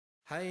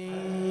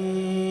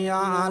حي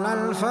على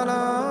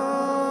الفلاح.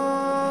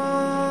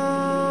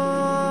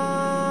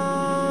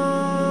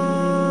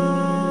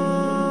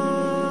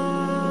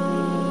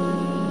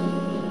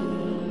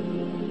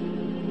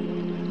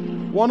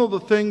 One of the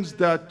things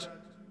that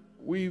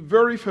we're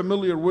very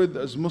familiar with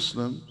as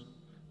Muslims,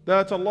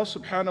 that Allah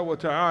subhanahu wa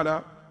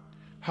ta'ala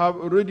have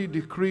already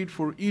decreed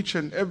for each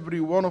and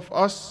every one of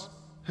us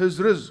His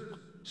rizq.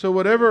 So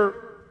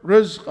whatever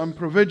rizq and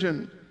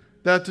provision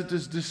that it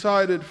is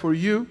decided for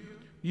you,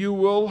 you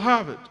will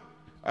have it.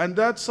 And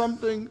that's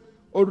something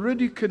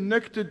already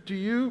connected to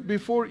you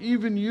before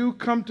even you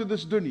come to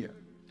this dunya.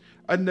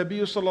 And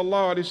Nabi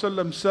sallallahu alayhi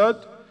wasallam said,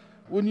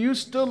 when you're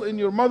still in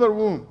your mother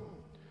womb,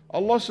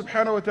 Allah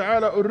subhanahu wa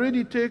ta'ala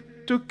already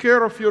took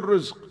care of your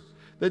rizq,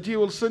 that He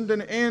will send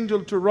an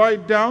angel to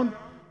write down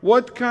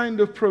what kind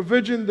of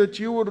provision that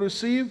you will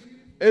receive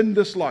in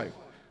this life.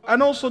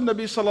 And also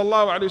Nabi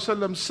sallallahu alayhi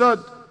wasallam said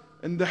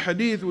in the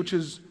hadith, which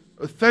is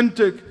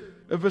authentic,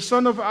 if a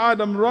son of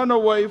Adam run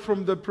away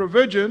from the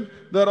provision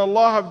that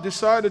Allah have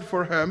decided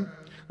for him,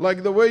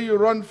 like the way you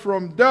run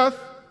from death,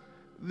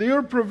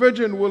 your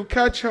provision will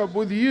catch up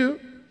with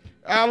you,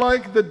 and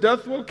like the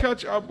death will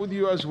catch up with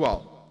you as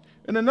well.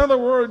 In another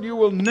word, you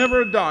will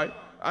never die,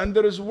 and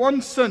there is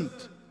 1 cent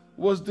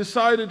was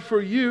decided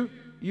for you,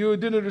 you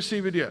didn't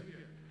receive it yet.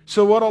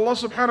 So what Allah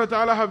subhanahu wa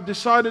ta'ala have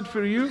decided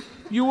for you,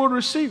 you will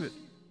receive it.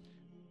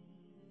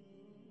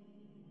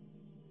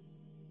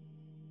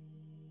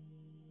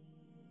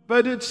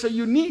 But it's a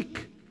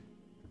unique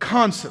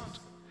concept.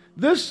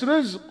 This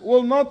rizq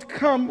will not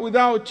come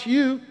without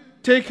you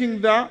taking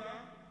the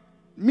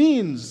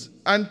means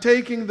and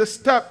taking the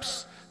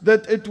steps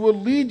that it will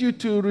lead you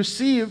to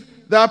receive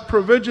that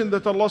provision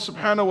that Allah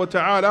subhanahu wa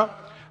ta'ala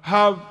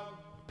have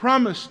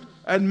promised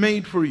and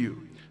made for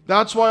you.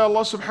 That's why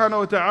Allah subhanahu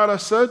wa ta'ala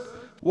said,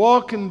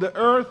 walk in the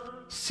earth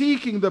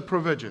seeking the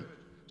provision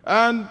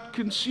and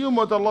consume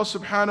what Allah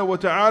subhanahu wa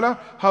ta'ala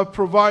have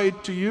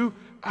provided to you.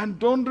 And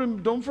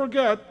don't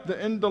forget, the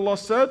end Allah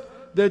said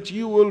that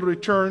you will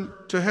return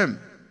to Him.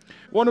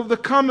 One of the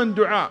common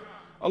dua,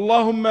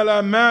 Allahumma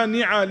la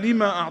mani'a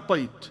lima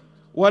a'tayt,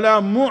 wa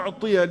la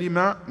mu'tiya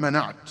lima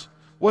mana'at.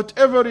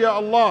 Whatever, Ya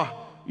Allah,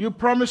 you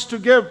promise to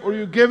give or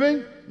you're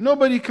giving,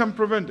 nobody can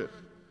prevent it.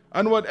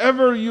 And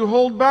whatever you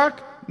hold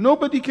back,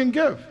 nobody can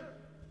give.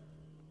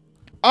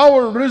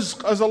 Our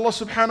rizq, as Allah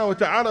subhanahu wa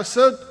ta'ala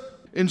said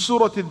in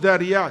Surah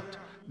Al-Dhariyat,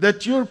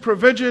 that your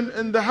provision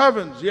in the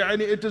heavens,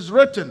 it is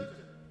written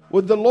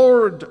with the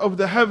Lord of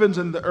the heavens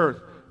and the earth.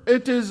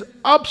 It is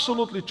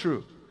absolutely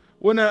true.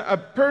 When a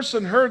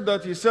person heard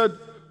that, he said,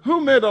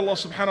 who made Allah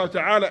subhanahu wa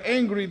ta'ala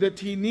angry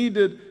that he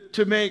needed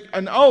to make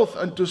an oath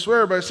and to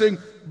swear by saying,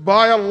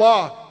 by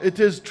Allah, it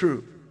is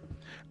true.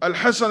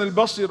 Al-Hasan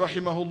al-Basri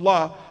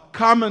rahimahullah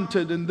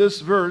commented in this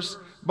verse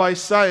by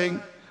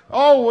saying,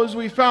 always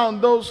we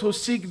found those who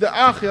seek the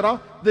akhirah,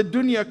 the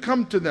dunya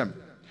come to them.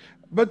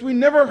 But we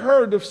never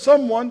heard of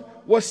someone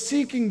was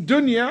seeking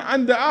dunya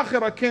and the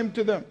akhirah came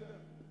to them.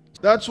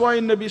 That's why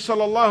Nabi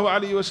sallallahu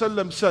alayhi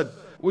wasallam said,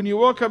 when you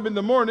wake up in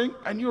the morning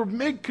and your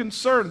big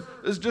concern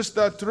is just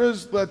that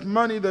rizq, that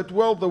money, that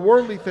wealth, the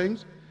worldly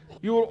things,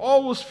 you will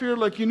always feel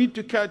like you need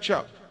to catch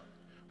up.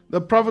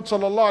 The Prophet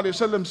sallallahu alayhi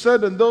wasallam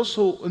said, and those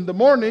who in the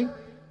morning,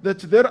 that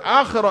their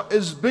akhirah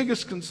is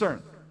biggest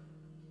concern.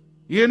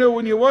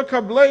 When you wake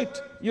up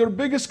late, your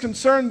biggest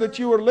concern that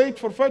you were late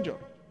for Fajr.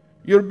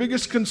 Your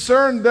biggest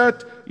concern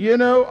that,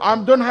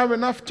 I don't have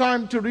enough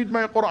time to read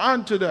my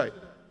Quran today.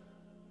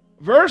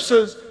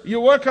 Versus, you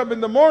wake up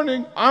in the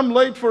morning, I'm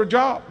late for a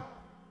job.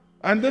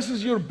 And this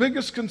is your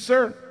biggest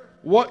concern.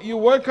 What you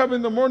wake up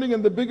in the morning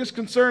and the biggest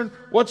concern,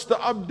 what's the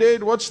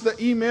update, what's the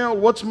email,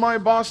 what's my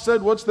boss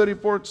said, what's the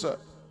report said.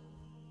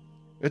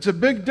 It's a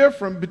big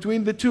difference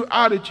between the two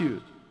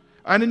attitudes.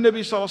 And in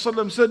Nabi sallallahu alaihi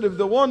wasallam said, if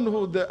the one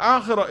who the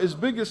akhirah is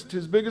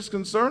his biggest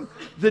concern,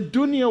 the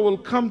dunya will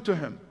come to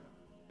him.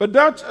 But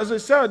that, as I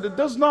said, it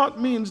does not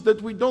mean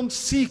that we don't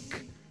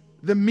seek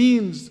the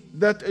means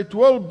that it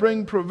will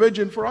bring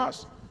provision for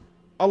us.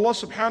 Allah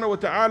subhanahu wa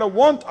ta'ala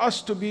want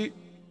us to be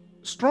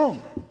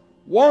strong,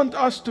 want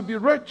us to be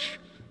rich.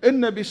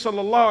 And Nabi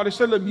sallallahu alayhi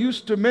wasallam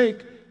used to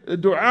make a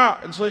dua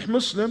in Sahih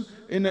Muslim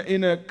in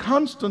a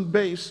constant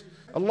base,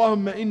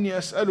 Allahumma inni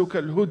as'aluka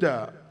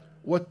al-huda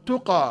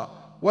wat-tuqa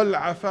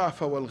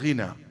wal-afafa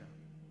wal-ghina.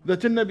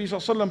 That in Nabi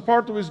sallallahu alayhi wasallam,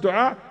 part of his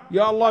dua,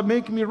 Ya Allah,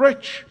 make me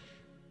rich,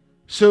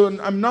 so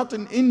I'm not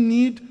in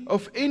need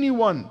of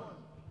anyone.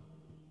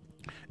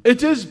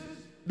 It is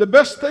the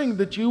best thing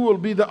that you will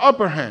be the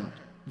upper hand,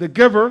 the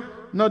giver,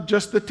 not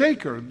just the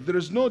taker. There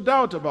is no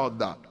doubt about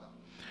that.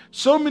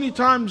 So many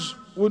times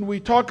when we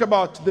talk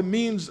about the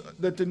means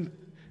that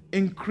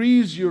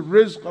increase your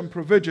rizq and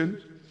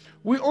provision,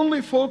 we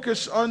only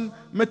focus on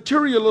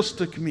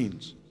materialistic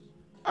means.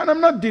 And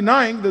I'm not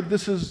denying that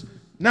this is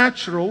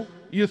natural.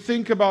 You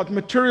think about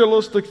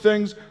materialistic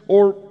things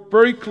or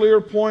very clear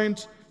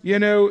points.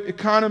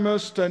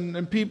 Economists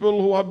and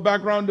people who have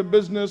background in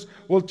business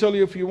will tell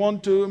you if you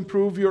want to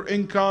improve your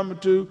income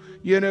to,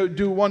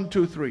 do 1,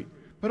 2, 3.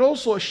 But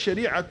also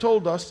Sharia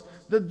told us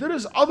that there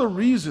is other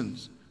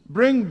reasons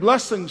bring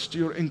blessings to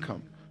your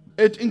income.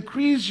 It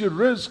increases your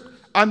rizq.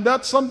 And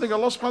that's something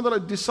Allah subhanahu wa ta'ala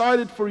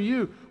decided for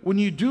you. When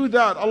you do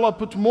that, Allah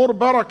put more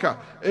barakah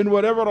in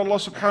whatever Allah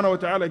subhanahu wa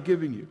ta'ala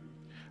giving you.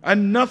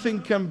 And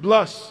nothing can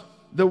bless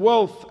the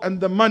wealth and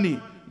the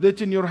money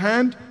that's in your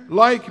hand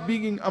like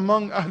being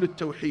among Ahlul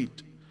Tawheed.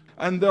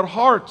 And their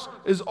hearts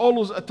is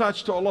always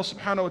attached to Allah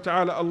subhanahu wa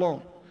ta'ala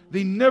alone.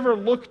 They never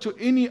look to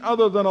any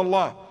other than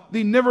Allah.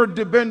 They never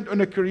depend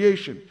on a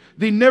creation.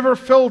 They never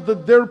felt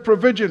that their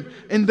provision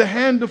in the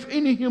hand of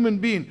any human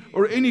being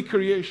or any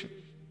creation.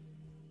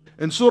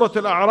 In Surah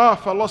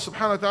Al-A'raf, Allah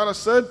subhanahu wa ta'ala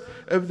said,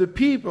 if the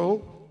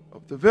people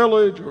of the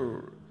village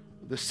or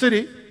the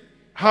city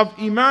have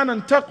iman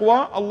and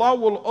taqwa, Allah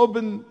will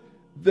open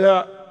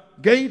the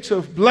gates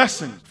of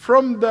blessing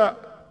from the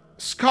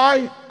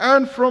sky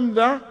and from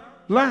the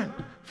land,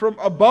 from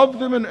above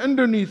them and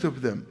underneath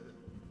of them.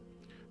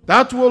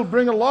 That will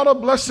bring a lot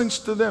of blessings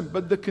to them,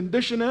 but the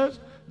condition is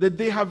that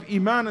they have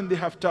iman and they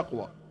have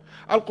taqwa.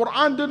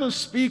 Al-Quran didn't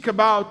speak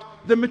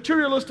about the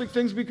materialistic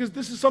things because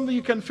this is something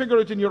you can figure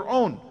it in your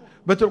own.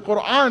 But the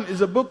Quran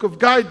is a book of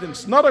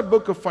guidance, not a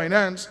book of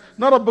finance,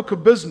 not a book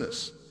of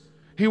business.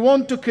 He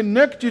wants to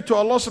connect you to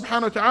Allah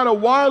subhanahu wa ta'ala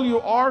while you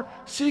are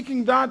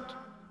seeking that,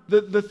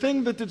 the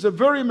thing that is a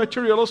very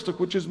materialistic,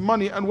 which is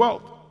money and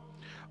wealth.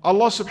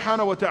 Allah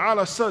subhanahu wa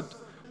ta'ala said,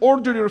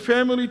 order your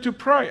family to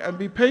pray and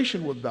be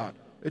patient with that.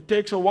 It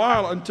takes a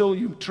while until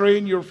you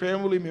train your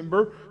family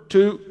member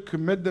to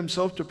commit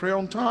themselves to pray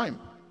on time.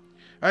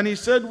 And He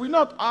said, we're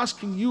not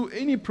asking you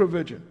any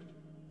provision.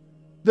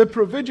 The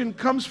provision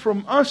comes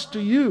from us to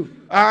you,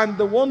 and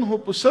the one who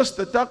possesses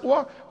the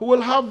taqwa, who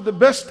will have the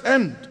best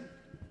end.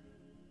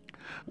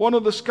 One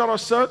of the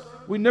scholars said,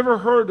 we never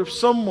heard of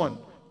someone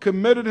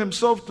committed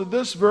himself to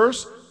this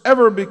verse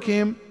ever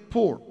became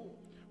poor.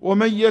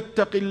 وَمَنْ يَتَّقِ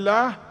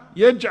اللَّهِ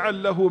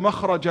يَجْعَلْ لَهُ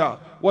مَخْرَجًا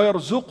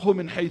وَيَرْزُقْهُ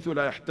مِنْ حَيْثُ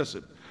لَا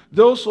يَحْتَسِبُ.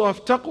 Those who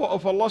have taqwa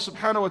of Allah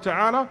subhanahu wa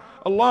ta'ala,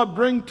 Allah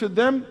bring to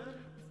them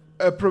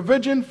a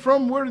provision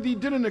from where they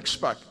didn't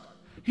expect.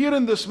 Here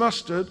in this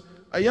masjid,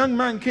 a young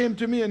man came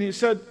to me and he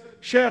said,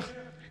 Sheikh,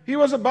 he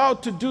was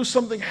about to do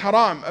something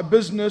haram, a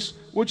business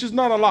which is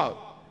not allowed.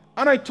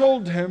 And I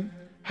told him,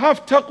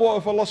 have taqwa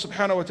of Allah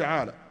subhanahu wa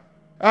ta'ala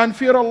and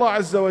fear Allah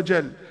azza wa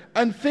jal,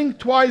 and think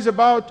twice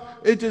about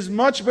it. Is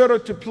much better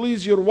to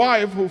please your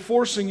wife, who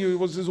forcing you, it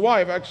was his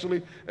wife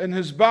actually, in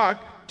his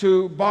back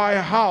to buy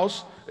a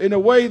house in a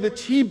way that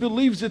he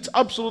believes it's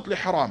absolutely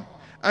haram,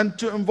 and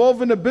to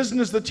involve in a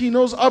business that he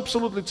knows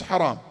absolutely it's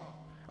haram.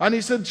 And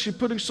he said, she's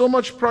putting so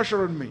much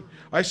pressure on me.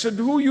 I said,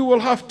 who you will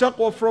have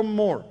taqwa from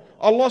more,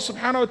 Allah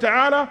subhanahu wa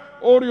ta'ala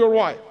or your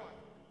wife?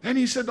 Then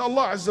he said,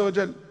 Allah azza wa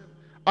jal.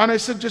 And I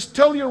said, just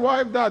tell your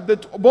wife that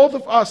both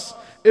of us,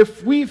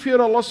 if we fear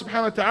Allah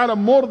subhanahu wa ta'ala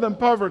more than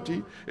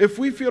poverty, if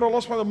we fear Allah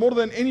subhanahu wa ta'ala more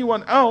than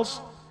anyone else,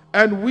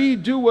 and we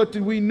do what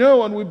we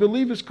know and we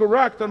believe is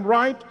correct and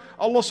right,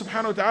 Allah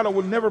subhanahu wa ta'ala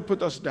will never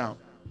put us down.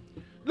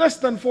 Less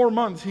than 4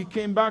 months, he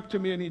came back to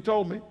me and he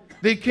told me,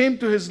 they came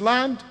to his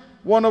land,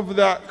 one of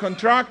the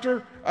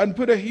contractor, and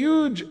put a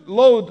huge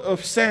load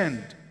of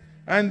sand.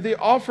 And they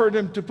offered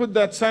him to put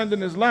that sand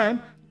in his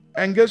land.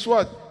 And guess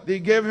what? They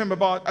gave him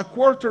about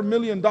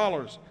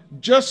 $250,000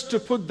 just to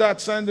put that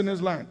sand in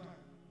his land.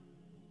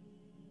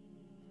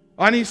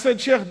 And he said,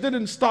 Sheikh,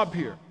 didn't stop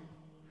here.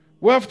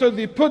 Well, after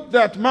they put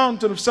that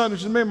mountain of sand,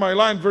 which has made my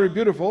land very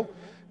beautiful,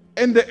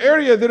 in the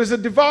area there is a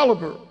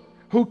developer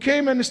who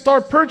came and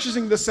started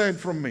purchasing the sand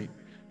from me.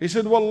 He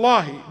said,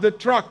 Wallahi, the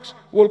trucks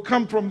will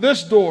come from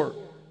this door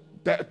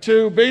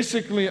to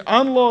basically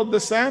unload the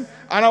sand,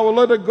 and I will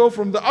let it go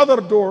from the other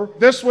door.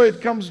 This way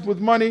it comes with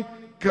money,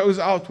 goes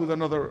out with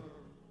another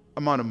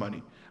amount of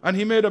money. And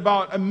he made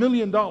about $1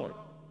 million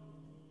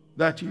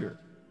that year.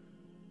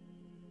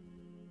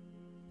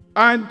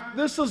 And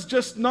this is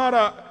just not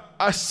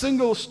a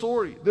single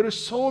story. There is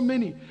so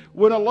many.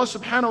 When Allah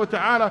subhanahu wa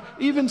ta'ala,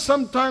 even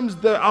sometimes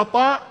the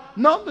ata,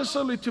 not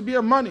necessarily to be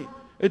a money,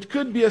 it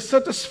could be a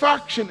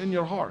satisfaction in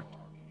your heart.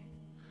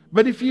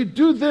 But if you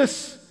do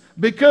this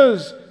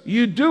because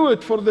you do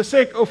it for the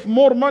sake of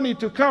more money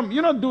to come,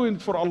 you're not doing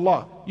it for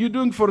Allah, you're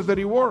doing it for the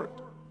reward.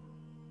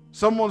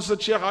 Someone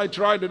said, Sheikh, I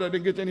tried it, I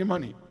didn't get any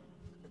money.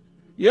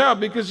 Yeah,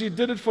 because you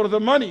did it for the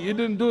money, you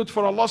didn't do it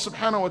for Allah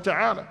subhanahu wa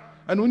ta'ala.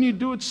 And when you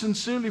do it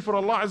sincerely for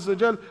Allah azza wa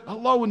jal,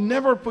 Allah will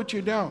never put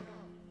you down.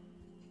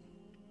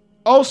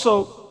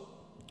 Also,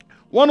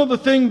 one of the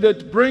things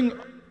that bring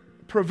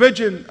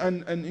provision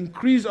and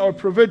increase our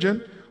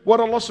provision, what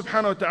Allah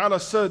subhanahu wa ta'ala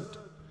said,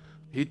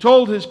 He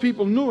told His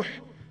people, Nuh,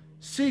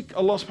 seek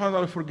Allah subhanahu wa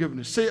ta'ala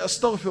forgiveness. Say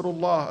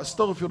astaghfirullah,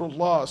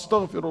 astaghfirullah,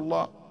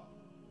 astaghfirullah.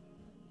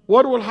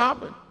 What will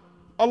happen?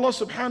 Allah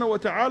subhanahu wa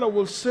ta'ala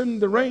will send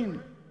the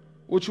rain,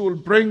 which will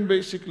bring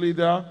basically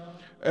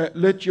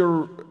let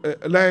your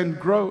land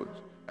grow.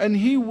 And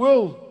He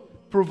will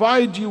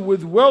provide you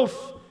with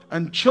wealth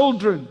and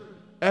children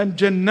and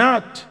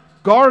jannat,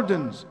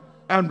 gardens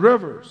and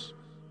rivers.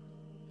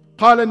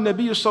 قال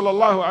النبي صلى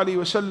الله عليه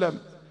وسلم,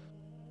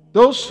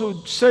 those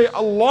who say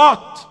a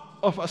lot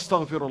of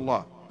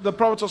astaghfirullah, the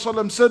Prophet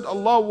ﷺ said,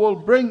 Allah will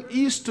bring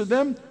ease to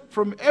them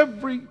from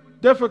every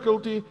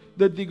difficulty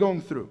that they're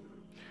going through,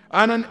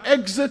 and an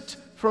exit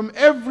from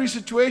every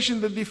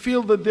situation that they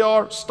feel that they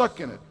are stuck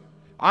in it,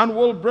 and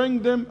will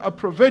bring them a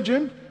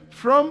provision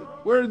from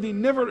where they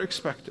never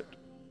expected.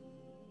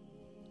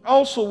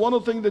 Also, one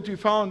of the things that we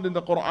found in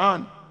the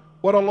Quran,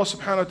 what Allah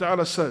subhanahu wa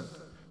ta'ala said,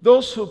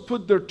 those who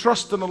put their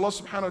trust in Allah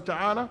subhanahu wa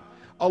ta'ala,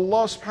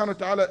 Allah subhanahu wa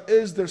ta'ala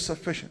is their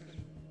sufficient.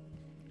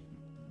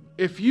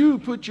 If you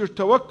put your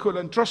tawakkul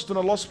and trust in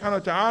Allah subhanahu wa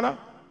ta'ala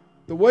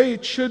the way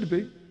it should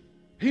be,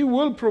 He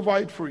will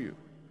provide for you.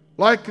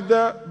 Like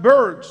the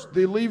birds,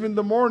 they leave in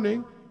the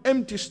morning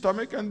empty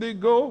stomach and they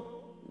go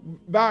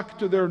back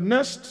to their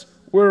nests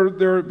where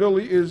their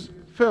belly is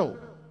filled.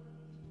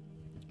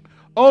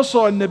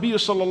 Also, Nabi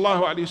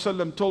sallallahu alayhi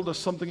wasallam told us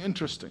something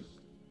interesting.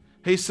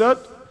 He said,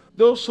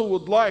 those who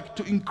would like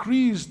to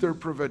increase their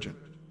provision,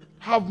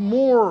 have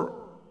more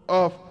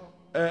of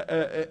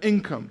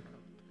income,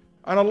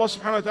 and Allah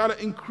subhanahu wa ta'ala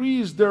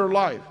increase their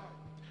life,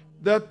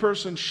 that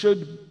person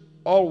should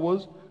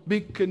always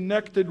be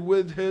connected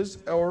with his,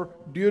 or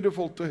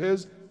dutiful to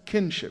his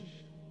kinship.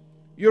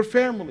 Your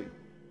family.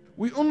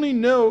 We only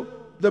know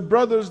the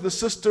brothers, the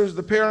sisters,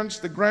 the parents,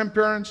 the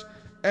grandparents,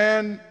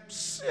 and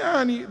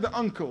the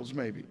uncles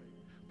maybe.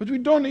 But we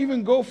don't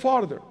even go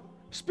farther.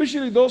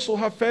 Especially those who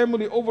have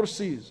family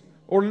overseas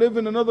or live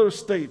in another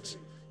states.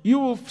 You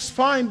will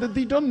find that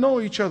they don't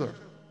know each other.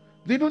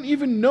 They don't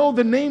even know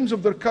the names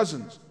of their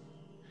cousins.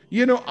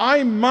 You know,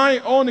 my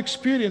own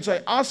experience,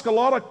 I ask a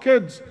lot of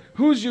kids,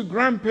 who's your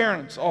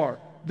grandparents are?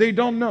 They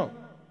don't know.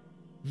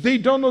 They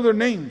don't know their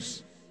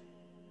names.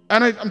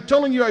 And I'm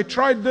telling you, I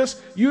tried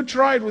this. You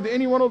tried with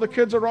any one of the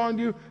kids around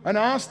you and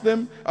ask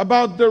them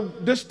about their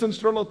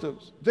distant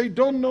relatives. They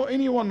don't know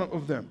any one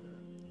of them.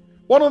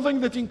 One of the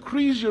things that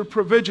increase your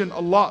provision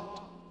a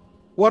lot,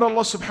 what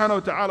Allah subhanahu wa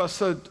ta'ala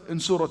said in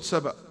Surah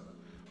Saba,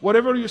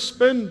 whatever you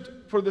spend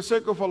for the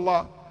sake of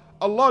Allah,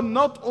 Allah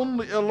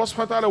subhanahu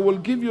wa ta'ala will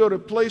give you a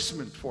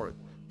replacement for it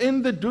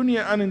in the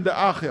dunya and in the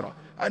akhirah.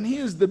 And He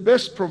is the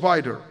best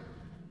provider.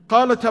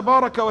 قال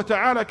تبارك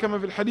وتعالى كما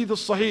في الحديث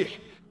الصحيح,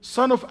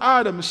 son of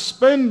Adam,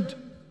 spend,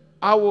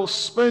 I will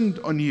spend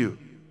on you.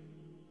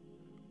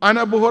 And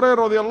Abu Hurairah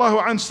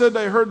radiallahu anh said,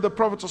 I heard the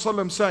Prophet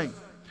ﷺ saying,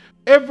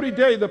 every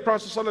day the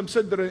Prophet ﷺ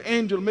said that an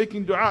angel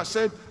making dua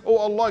said, oh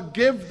Allah,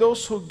 give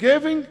those who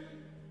giving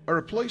a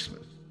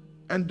replacement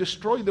and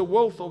destroy the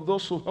wealth of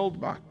those who held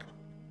back.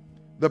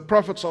 The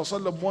Prophet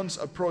ﷺ once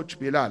approached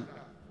Bilal.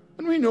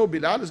 And we know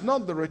Bilal is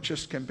not the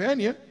richest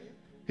companion.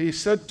 He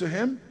said to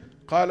him,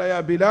 قال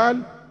يا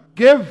Bilal,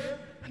 give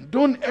and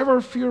don't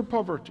ever fear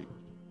poverty.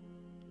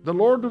 The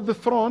Lord of the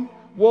throne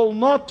will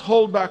not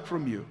hold back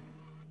from you.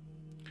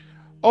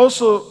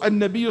 Also,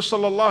 An-Nabi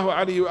sallallahu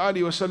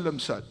alayhi wa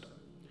sallam said,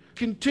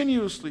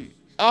 continuously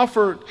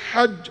offered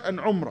Hajj and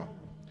Umrah.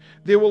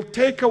 They will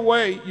take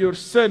away your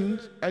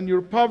sins and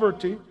your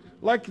poverty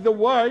like the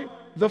way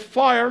the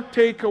fire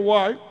take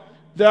away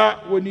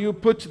that when you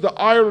put the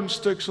iron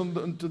sticks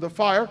into the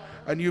fire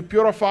and you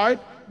purify it,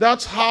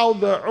 that's how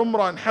the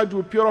Umrah and Hajj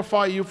will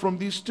purify you from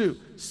these two,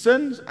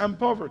 sins and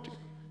poverty.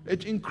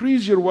 It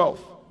increases your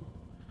wealth.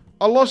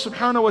 Allah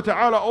subhanahu wa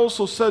ta'ala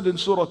also said in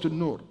Surah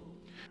An-Nur,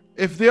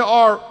 if they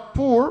are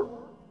poor,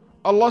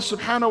 Allah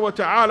subhanahu wa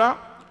ta'ala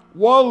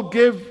will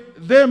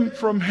give them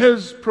from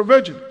His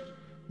provision.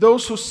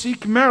 Those who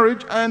seek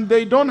marriage and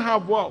they don't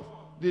have wealth,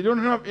 they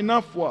don't have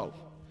enough wealth.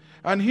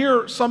 And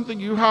here something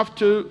you have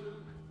to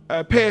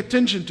pay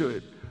attention to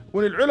it.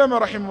 When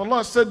al-ulama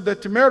rahimahullah said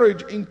that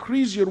marriage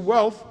increase your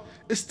wealth,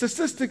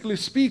 statistically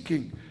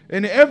speaking,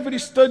 in every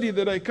study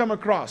that I come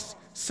across,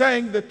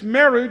 saying that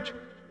marriage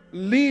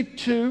lead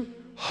to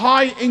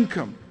high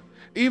income.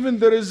 Even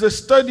there is a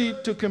study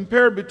to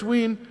compare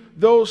between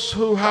those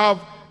who have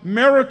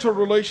marital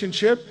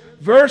relationship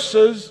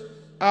versus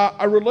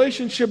a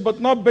relationship but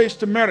not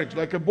based on marriage,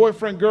 like a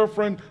boyfriend,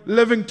 girlfriend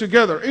living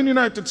together in the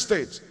United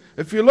States.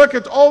 If you look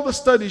at all the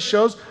studies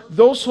shows,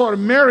 those who are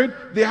married,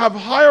 they have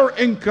higher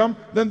income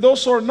than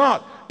those who are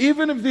not,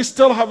 even if they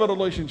still have a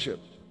relationship.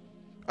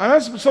 And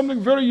that's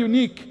something very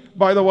unique,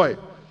 by the way.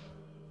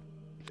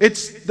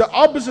 It's the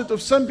opposite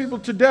of some people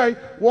today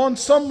want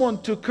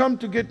someone to come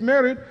to get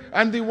married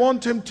and they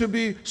want him to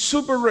be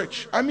super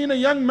rich. I mean, a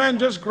young man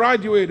just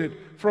graduated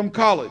from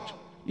college.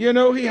 You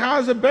know, he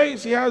has a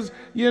base, he has,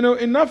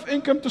 enough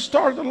income to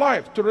start a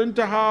life, to rent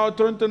a house,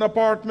 to rent an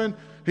apartment.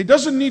 He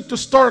doesn't need to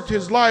start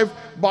his life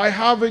by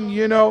having,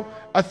 a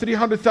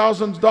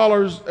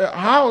 $300,000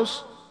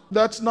 house.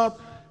 That's not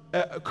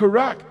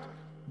correct.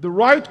 The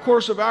right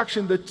course of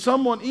action that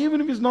someone,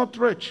 even if he's not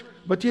rich,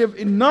 but he have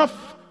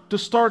enough to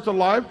start a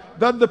life,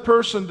 that the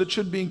person that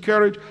should be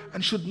encouraged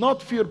and should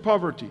not fear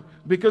poverty.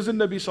 Because the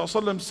Nabi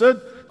ﷺ said,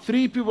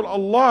 3 people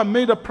Allah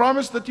made a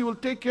promise that He will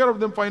take care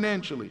of them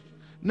financially.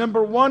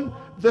 Number 1,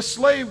 the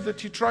slave that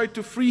he tried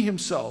to free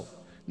himself.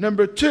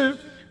 Number 2,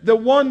 the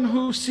one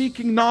who's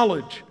seeking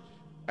knowledge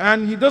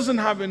and he doesn't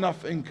have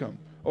enough income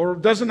or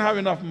doesn't have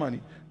enough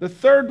money. The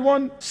third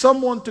one,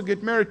 someone to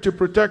get married to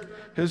protect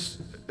his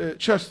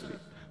chastity.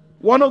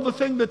 One of the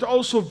things that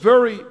also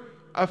very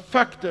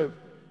effective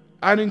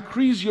and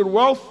increase your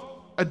wealth,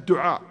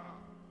 ad-du'a.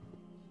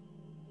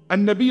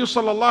 And Nabi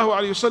sallallahu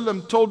alayhi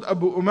wasallam told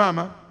Abu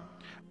Umama,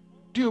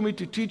 do you want me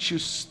to teach you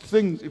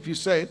things? If you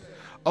say it,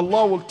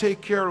 Allah will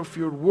take care of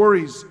your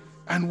worries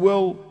and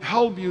will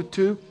help you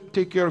to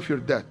take care of your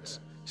debts.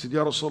 He said,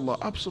 Ya Rasulullah,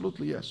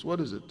 absolutely yes. What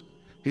is it?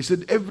 He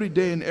said, every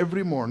day and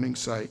every morning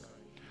say,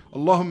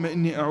 Allahumma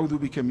inni a'udhu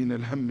bika min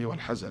al-hammi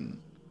wal-hazan,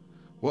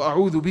 wa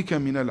a'udhu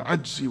bika min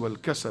al-ajzi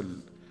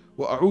wal-kasal,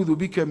 wa a'udhu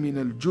bika min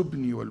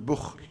al-jubni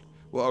wal-bukhl,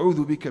 wa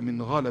a'udhu bika min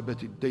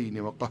ghalabati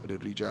ad-dayn wa qahri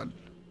al-rijal.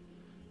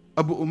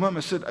 Abu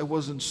Umama said, I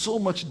was in so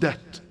much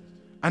debt,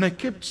 and I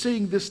kept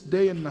saying this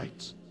day and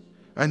night.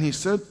 And he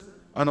said,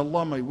 and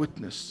Allah my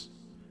witness,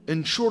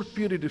 in short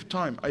period of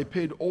time, I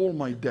paid all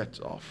my debts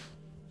off.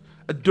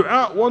 A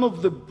dua, one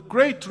of the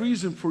great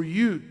reasons for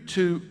you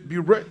to be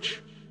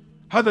rich.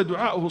 هذا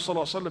دعاءه صلى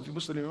الله عليه وسلم في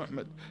مسلم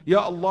أحمد.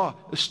 Ya Allah,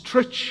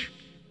 stretch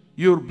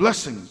your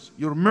blessings,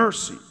 your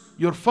mercy,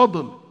 your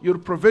fadl, your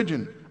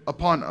provision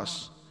upon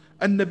us.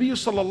 And Nabi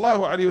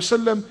sallallahu alayhi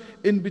wasallam,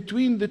 in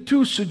between the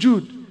two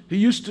sujood, he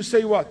used to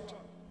say what?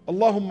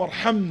 Allahumma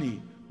arhamni,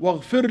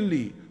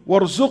 waghfirli,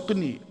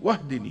 warzuqni,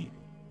 wahdini.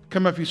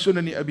 Kama fi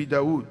sunani Abi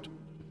Dawood.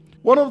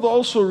 One of the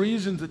also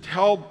reasons that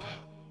help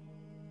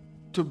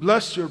to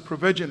bless your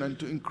provision and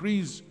to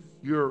increase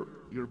your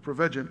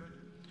provision,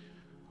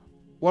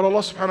 what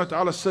Allah subhanahu wa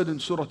ta'ala said in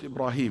Surah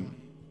Ibrahim.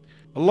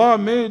 Allah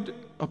made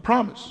a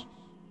promise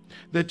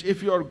that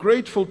if you are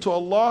grateful to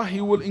Allah,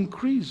 He will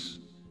increase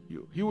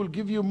you. He will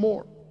give you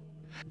more.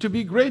 To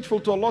be grateful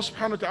to Allah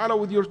subhanahu wa ta'ala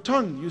with your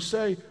tongue, you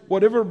say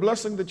whatever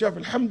blessing that you have,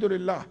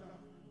 alhamdulillah.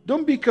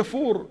 Don't be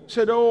kafur,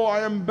 said, oh,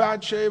 I am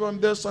bad shape,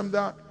 I'm this, I'm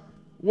that.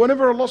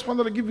 Whenever Allah subhanahu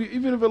wa ta'ala give you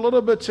even if a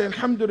little bit, say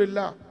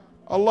alhamdulillah.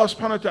 Allah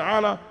subhanahu wa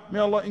ta'ala, may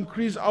Allah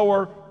increase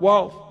our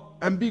wealth,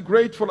 and be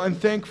grateful and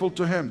thankful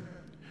to Him.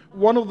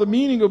 One of the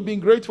meaning of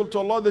being grateful to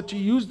Allah, that you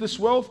use this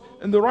wealth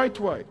in the right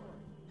way.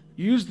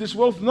 You use this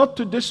wealth not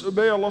to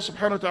disobey Allah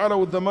subhanahu wa ta'ala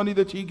with the money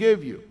that He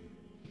gave you.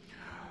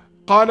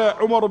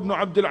 قال Umar ibn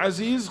Abdul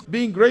Aziz,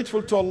 being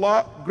grateful to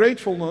Allah,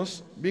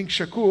 gratefulness, being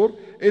shakur,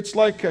 it's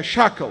like a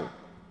shackle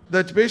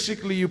that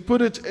basically you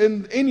put it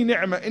in any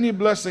ni'mah, any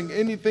blessing,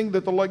 anything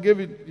that Allah gave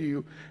it to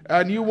you,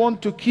 and you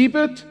want to keep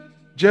it,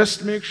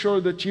 just make sure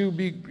that you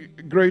be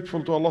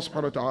grateful to Allah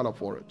subhanahu wa ta'ala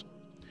for it.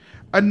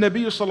 And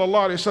Nabi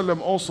sallallahu alayhi wa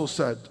sallam also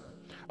said,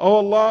 oh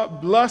Allah,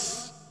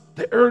 bless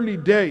the early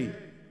day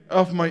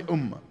of my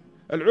ummah.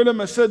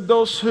 Al-ulama said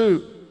those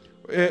who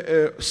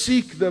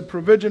seek the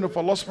provision of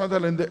Allah subhanahu wa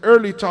ta'ala in the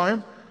early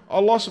time,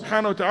 Allah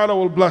subhanahu wa ta'ala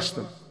will bless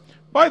them.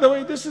 By the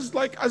way, this is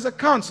like as a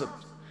concept.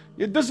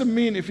 It doesn't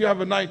mean if you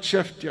have a night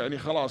shift, yani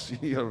khalas,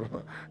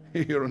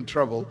 you're in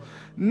trouble.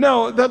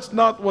 No, that's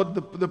not what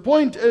the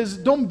point is.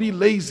 Don't be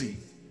lazy.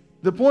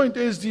 The point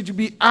is you to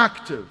be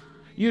active.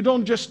 You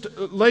don't just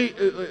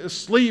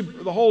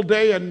sleep the whole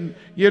day and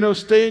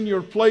stay in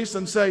your place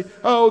and say,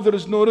 oh, there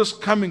is no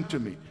risk coming to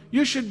me.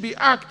 You should be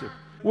active.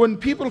 When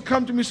people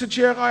come to me and say,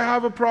 Sheikh, I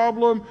have a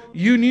problem,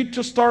 you need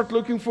to start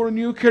looking for a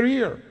new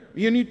career.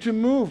 You need to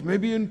move.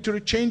 Maybe you need to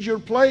change your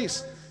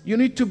place. You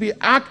need to be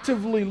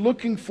actively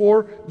looking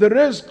for the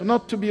rizq,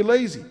 not to be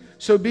lazy.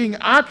 So being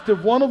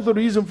active, one of the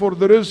reasons for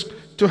the rizq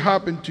to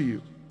happen to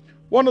you.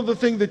 One of the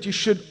things that you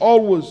should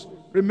always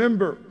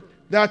remember,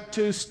 that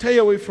to stay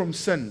away from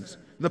sins.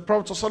 The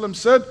Prophet ﷺ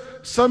said,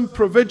 some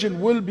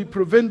provision will be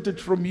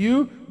prevented from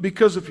you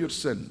because of your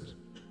sins.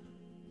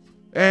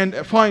 And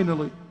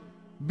finally,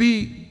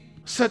 be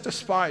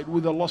satisfied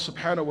with Allah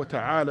subhanahu wa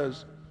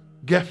ta'ala's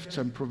gifts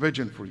and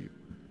provision for you.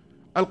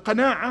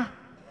 Al-qana'ah,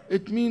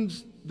 it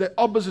means the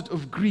opposite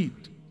of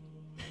greed.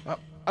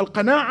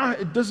 Al-qana'ah,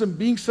 it doesn't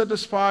being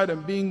satisfied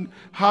and being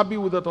happy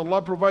with what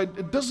Allah provides.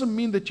 It doesn't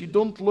mean that you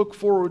don't look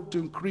forward to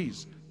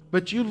increase,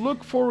 but you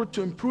look forward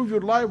to improve your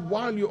life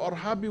while you are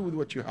happy with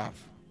what you have.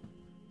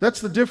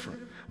 That's the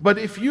difference. But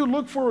if you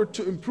look forward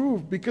to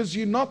improve because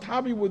you're not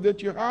happy with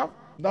what you have,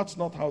 that's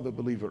not how the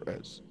believer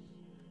is.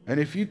 And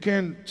if you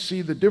can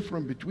see the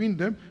difference between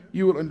them,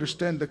 you will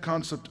understand the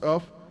concept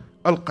of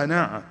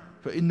al-qana'ah.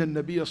 فإن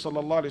النبي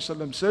صلى الله عليه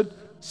وسلم said,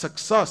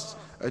 success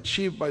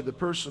achieved by the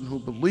person who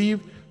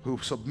believes, who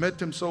submit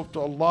himself to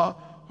Allah,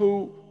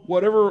 who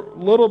whatever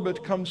little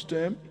bit comes to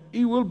him,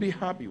 he will be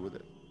happy with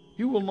it.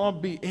 He will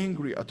not be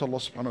angry at Allah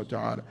subhanahu wa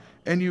ta'ala.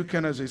 And you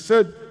can, as I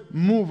said,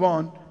 move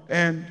on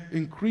and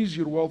increase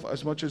your wealth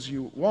as much as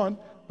you want,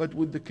 but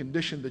with the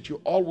condition that you're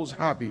always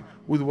happy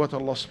with what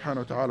Allah subhanahu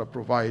wa ta'ala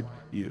provide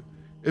you.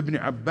 Ibn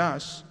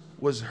Abbas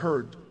was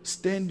heard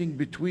standing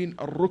between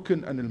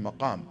al-Rukn and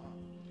al-Maqam,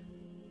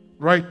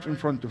 right in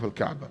front of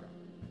al-Kaaba.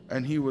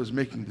 And he was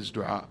making this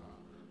dua.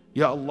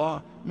 Ya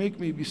Allah, make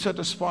me be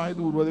satisfied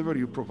with whatever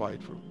you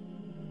provide for me.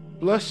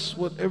 Bless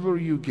whatever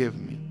you give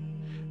me.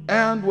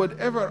 And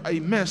whatever I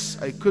miss,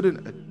 I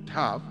couldn't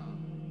have,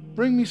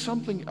 bring me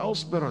something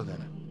else better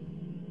than it.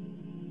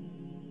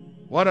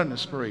 What an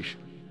inspiration.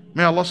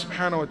 May Allah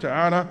subhanahu wa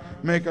ta'ala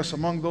make us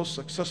among those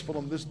successful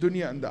in this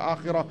dunya and the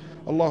akhirah.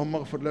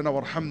 Allahumma ghfir lana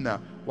warhamna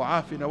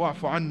wa'afina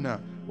wa'fu anna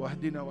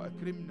wahdina wa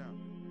akrimna.